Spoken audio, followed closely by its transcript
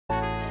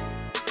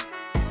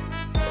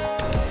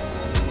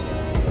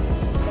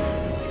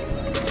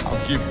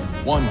give you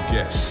one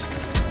guess.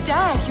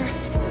 Dad,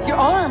 your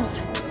arms.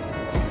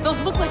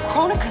 Those look like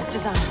Kronika's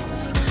design.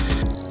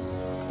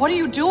 What are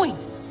you doing?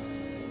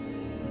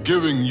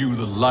 Giving you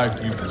the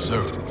life you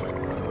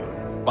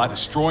deserve. By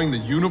destroying the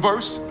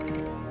universe,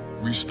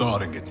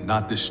 restarting it,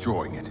 not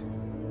destroying it.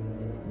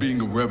 Being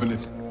a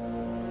revenant,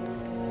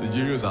 the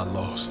years I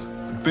lost,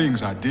 the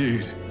things I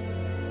did.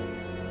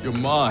 Your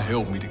ma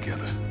held me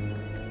together,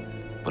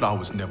 but I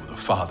was never the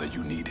father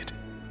you needed.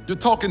 You're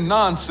talking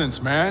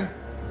nonsense, man.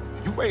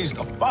 You raised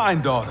a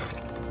fine daughter.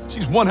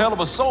 She's one hell of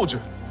a soldier.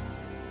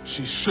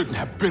 She shouldn't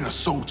have been a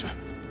soldier.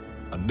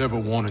 I never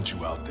wanted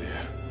you out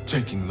there,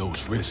 taking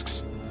those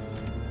risks.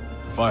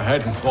 If I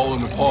hadn't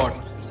fallen apart,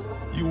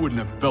 you wouldn't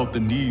have felt the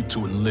need to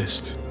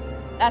enlist.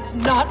 That's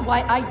not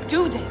why I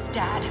do this,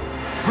 Dad.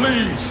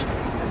 Please!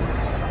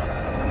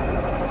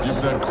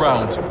 Give that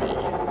crown to me.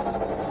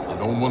 I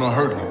don't want to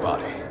hurt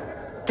anybody.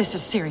 This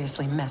is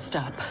seriously messed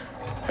up.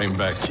 Hang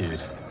back,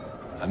 kid.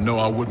 I know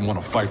I wouldn't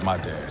want to fight my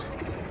dad.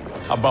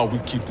 How about we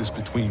keep this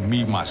between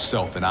me,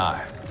 myself, and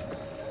I?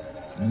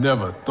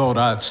 Never thought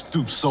I'd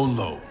stoop so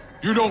low.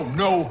 You don't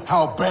know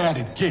how bad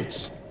it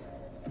gets.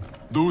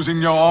 Losing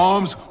your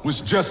arms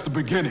was just the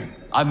beginning.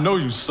 I know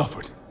you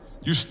suffered.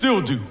 You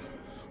still do.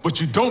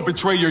 But you don't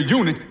betray your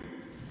unit.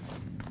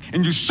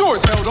 And you sure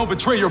as hell don't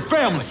betray your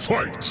family.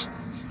 Fight!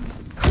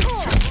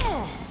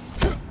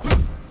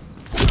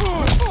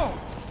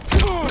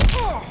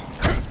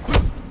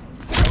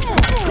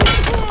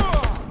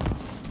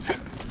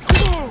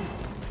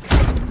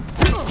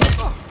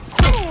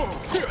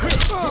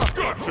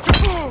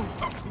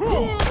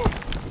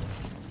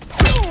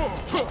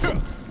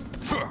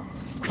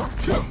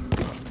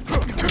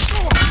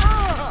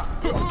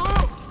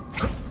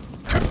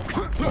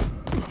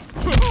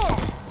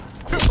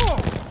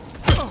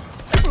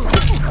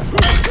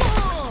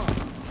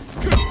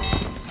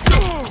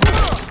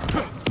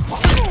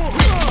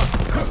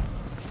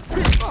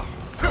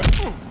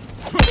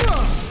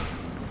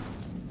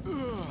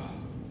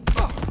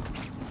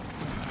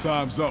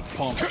 Time's up,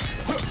 punk.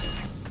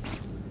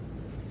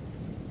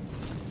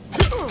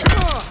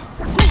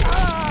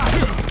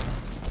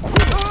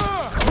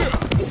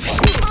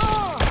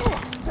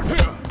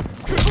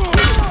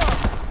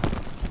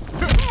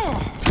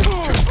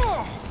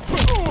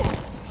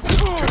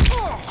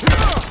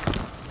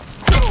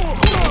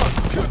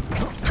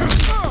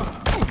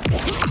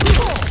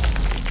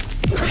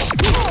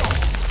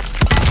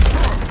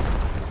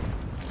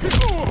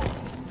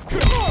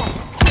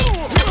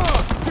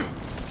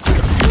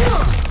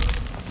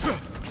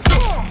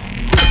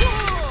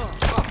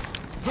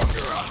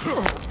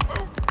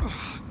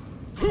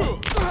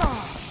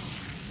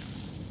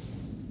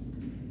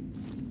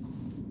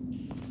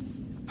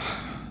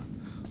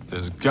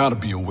 There's gotta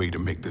be a way to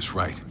make this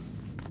right.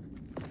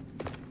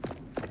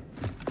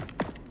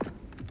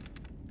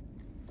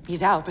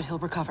 He's out, but he'll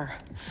recover.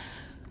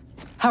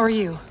 How are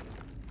you?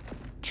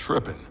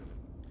 Tripping.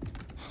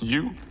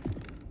 You?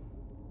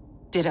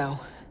 Ditto.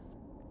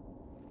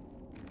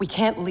 We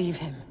can't leave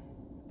him.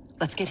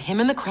 Let's get him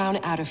and the crown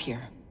out of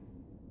here.